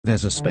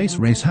There's a space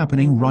race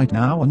happening right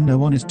now and no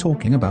one is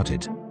talking about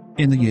it.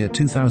 In the year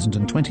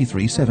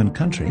 2023, 7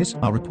 countries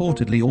are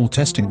reportedly all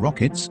testing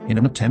rockets in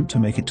an attempt to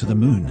make it to the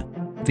moon.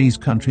 These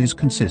countries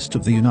consist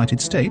of the United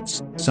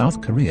States,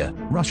 South Korea,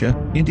 Russia,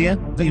 India,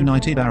 the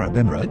United Arab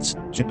Emirates,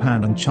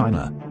 Japan and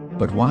China.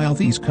 But why are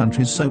these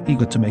countries so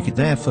eager to make it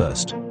there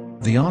first?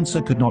 The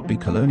answer could not be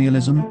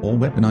colonialism or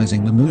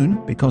weaponizing the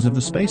moon because of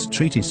the space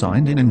treaty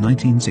signed in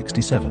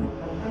 1967.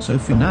 So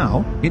for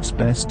now, it's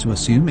best to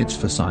assume it's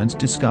for science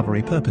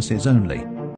discovery purposes only.